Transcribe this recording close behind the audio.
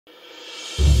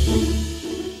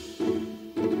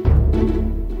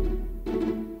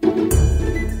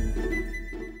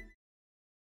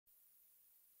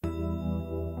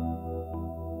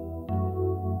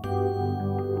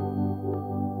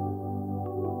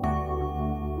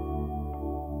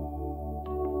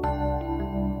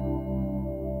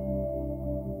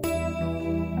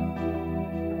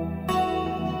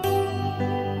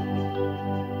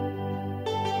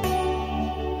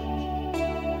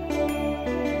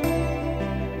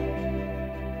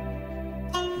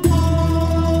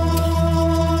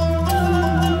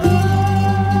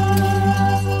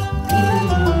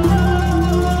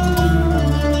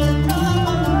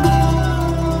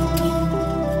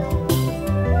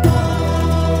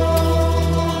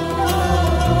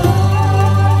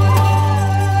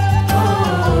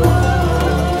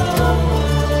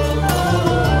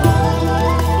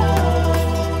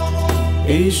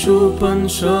عيشوا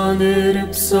بنشانر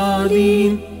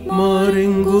بصالين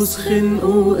مارنجوس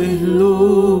خنقو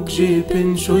إهلوك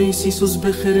جيبن شوي سيسوس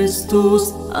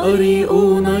بخريستوس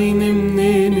أريقو ناين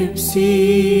منين بسيشي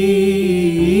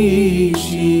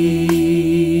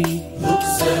ذوك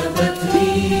سابت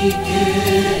ريكي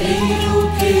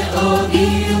إيوكي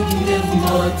آئيو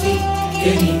بنغماتي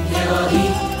كنيكي آئي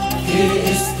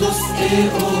كي إستوس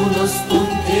إيونستون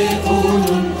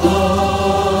إيونون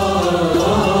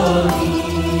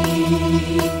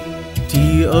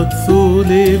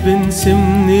أطفولي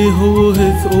بنسمني هو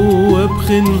هثقو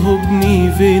وبخنه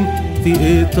بنيفين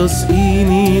ثي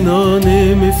تصقيني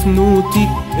ناني مفنوتي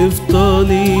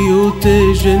افطالي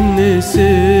وتجنسك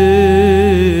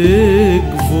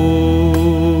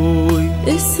فوي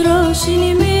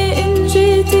اسراشيني مي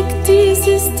انجيتك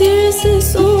تيسس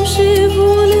تيسس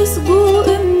وشيفولس بو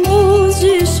اموز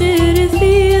جي شيري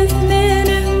في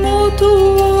اثنين موتو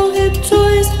وهب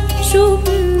جويس شو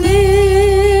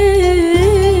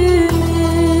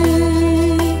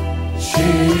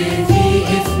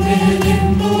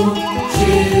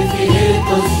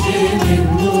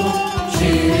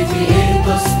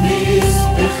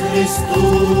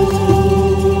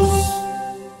Christus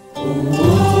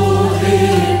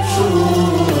وهيك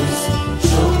شوز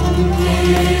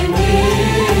شمني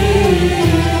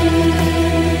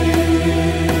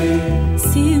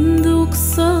سيندوك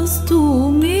صاستو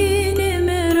ميني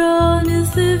مران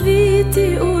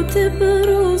ثبيتي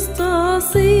وتبرز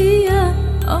طاسية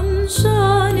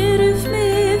أمشان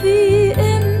رفمي في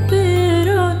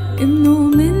إمبران إنه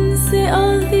من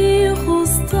سأذي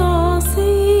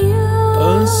خسطاسية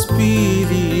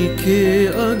Aspiri che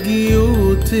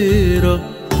agiotera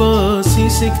Pasi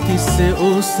sectis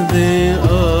seos de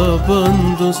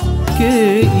abandos Che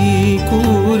I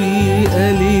curi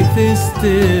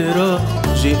elithestera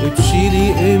Je ebshiri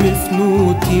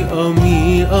emifnuti ami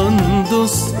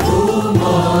andos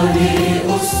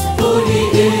Romaleos poli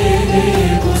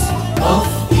eleos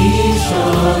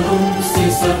Afishanum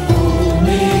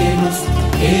sisardomenos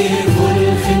Evol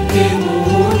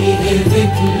gentemoni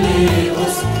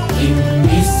evecleos In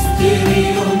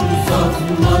mysterion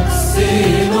facmax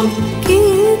selon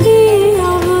Kidi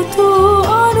avato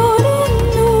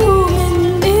anorenno Men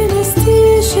enesti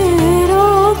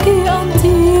sceraki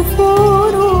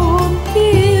antiforum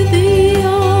Kidi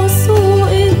asu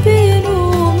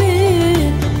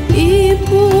epinomen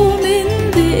Ibu min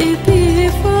de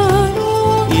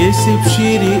epifanon Yesib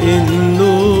shiri in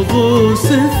logos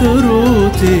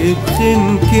ثروتك خن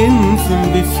كنفن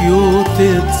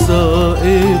بفيوتك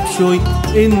صائب شوي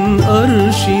إن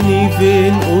أرشيني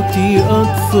فين أوتي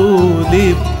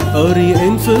أكثوليب أري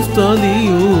إن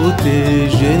ففتاليوت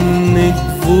جنك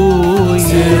فوي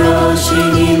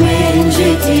سراشيني من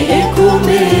جيتي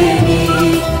إكوميني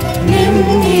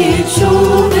نمني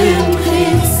تشوفن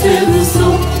خيت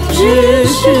سلسو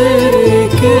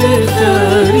جيشرك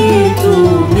خاريتو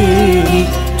ميني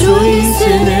جوي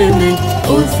سنمك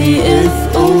أوثي إث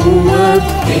أواب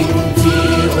إنتي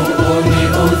أوني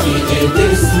أوثي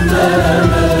إدس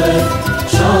مامك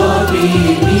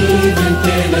شابيني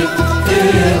بنتلك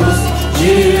تيروس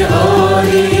جي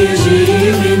آري جي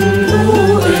من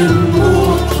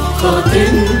أموت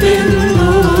خاطن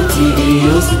بنوتي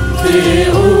إيوس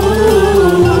تيوس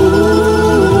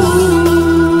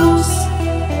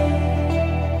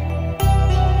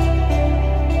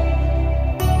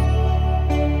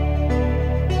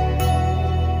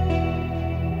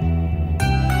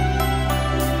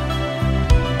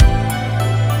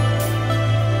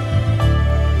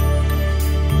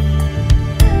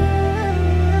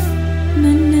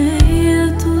من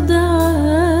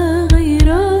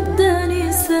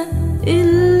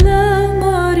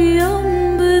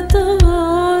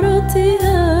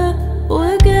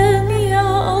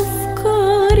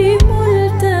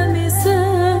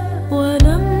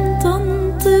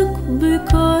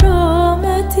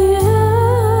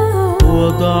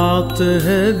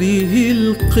هذه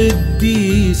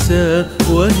القديسة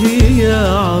وهي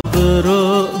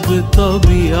عذراء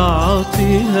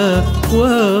بطبيعتها،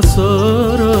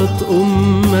 وصارت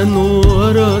أماً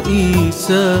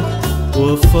ورئيسة،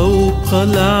 وفوق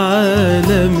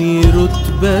العالم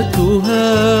رتبتها.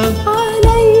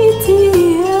 عليت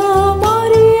يا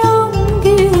مريم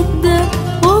جدا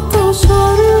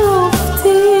وتشرفت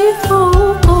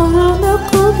فوق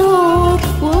المقدار،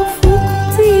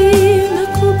 وفقت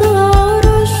مقدار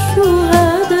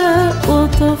الشهداء،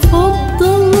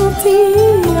 وتفضلت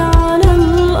على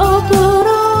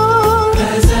الأبرار.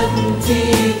 هزمت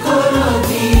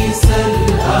كراديس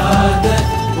الأعداء،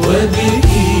 وبك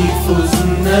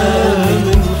فزنا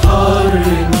من حر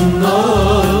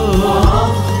النار.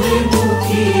 نعظمك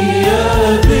يا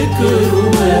بكر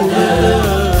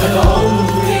منام،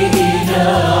 العمر إلى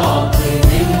عظم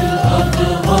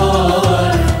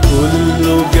الأقمار. كل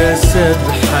جسد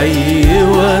حي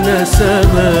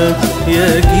ونسمة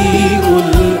يجيء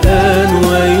الآن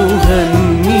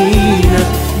ويهنينا،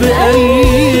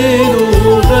 بأي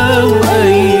لغة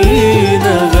وأي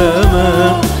نغمة،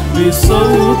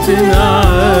 بصوت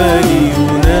عالي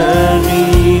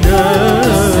يناغينا.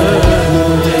 السلام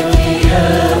لك يا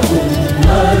أم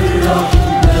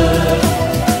الرحمة،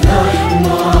 نحن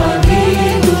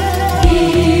عبيدك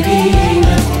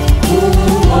ديرينا.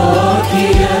 طوباك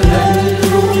يا من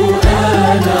رؤى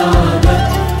نعمة،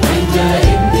 عند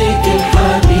ابنك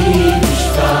الحبيب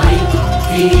اشفعي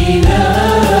فينا.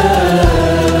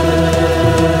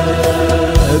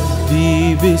 أبدي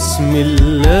بسم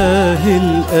الله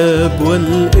الآب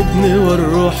والابن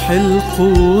والروح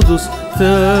القدس،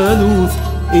 ثالوث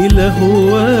إله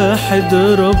واحد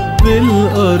رب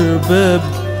الأرباب،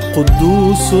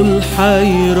 قدوس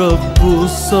الحي رب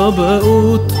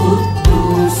الصباؤوت.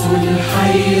 قدوس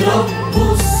الحي رب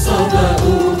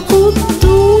الصباؤوت.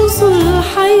 قدوس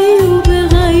الحي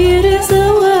بغير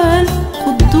زوال،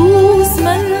 قدوس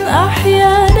من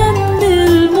أحيانا من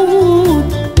الموت،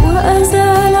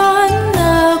 وأزال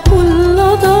عنا كل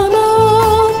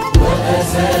ضلال.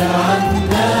 وأزال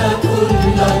عنا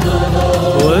كل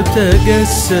ضلال.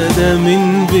 وتجسد من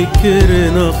بكر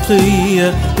نقية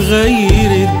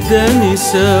غير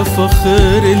الدنسة،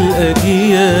 فخر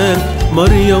الأجيال،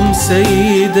 مريم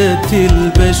سيدة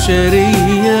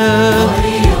البشرية.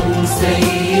 مريم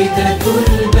سيدة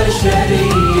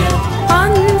البشرية.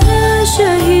 عنها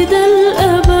شهد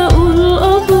الآباء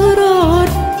الأبرار،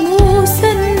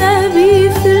 موسى النبي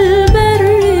في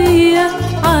البرية،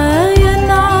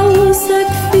 عاين عروسك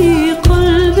في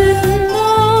قلبه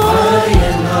النار.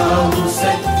 عاين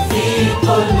عروسك في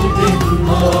قلب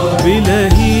النار.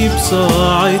 بلهيب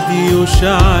صاعد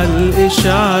يشعل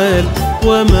إشعال،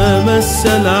 وما مس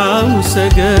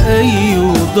العوسج أي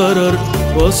ضرر،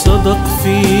 وصدق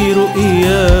في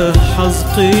رؤياه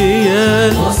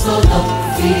حزقيال. وصدق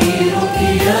في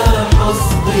رؤيا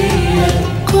حزقيال.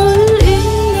 قل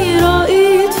إني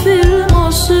رأيت في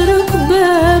المشرق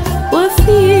باب،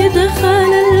 وفي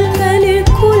دخل الملك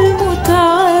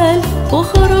المتعال،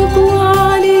 وخرجوا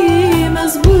عليه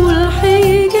مسبول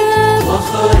حجاب.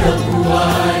 وخرجوا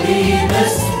عليه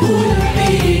مسبول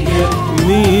حجاب.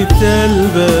 مثال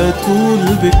بتول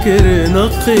بكر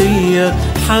نقية،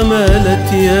 حملت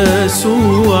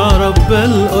يسوع رب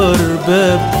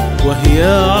الأرباب، وهي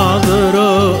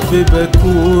عذراء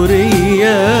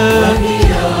ببكورية.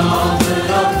 وهي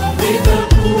عذراء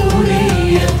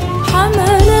ببكورية.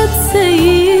 حملت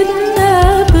سيدنا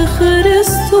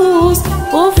بخريستوس،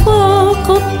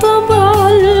 وفاقت طبع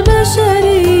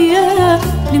البشرية.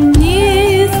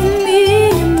 نمني اسمي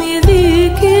نمني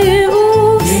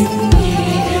ذيكيوس،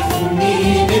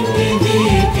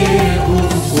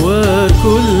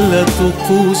 وكل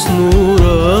طقوس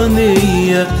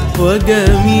نورانية،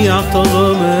 وجميع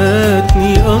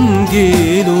طغماتني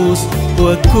أنجيلوس،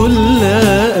 وكل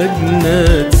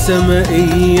أجناد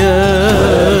سمائية.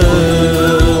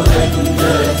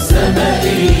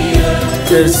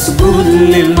 تسجد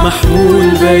للمحمول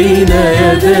بين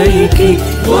يديك،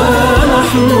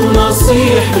 ونحن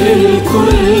نصيح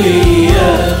للكلية،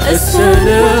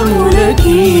 السلام لك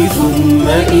ثم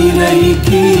إليك.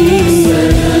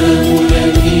 السلام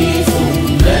لك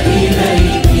ثم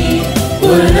إليك.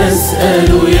 ونسأل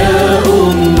يا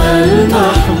أم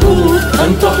المحبوب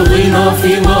أن تحضنا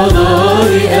في مدار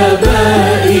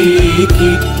آبائك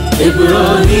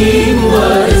إبراهيم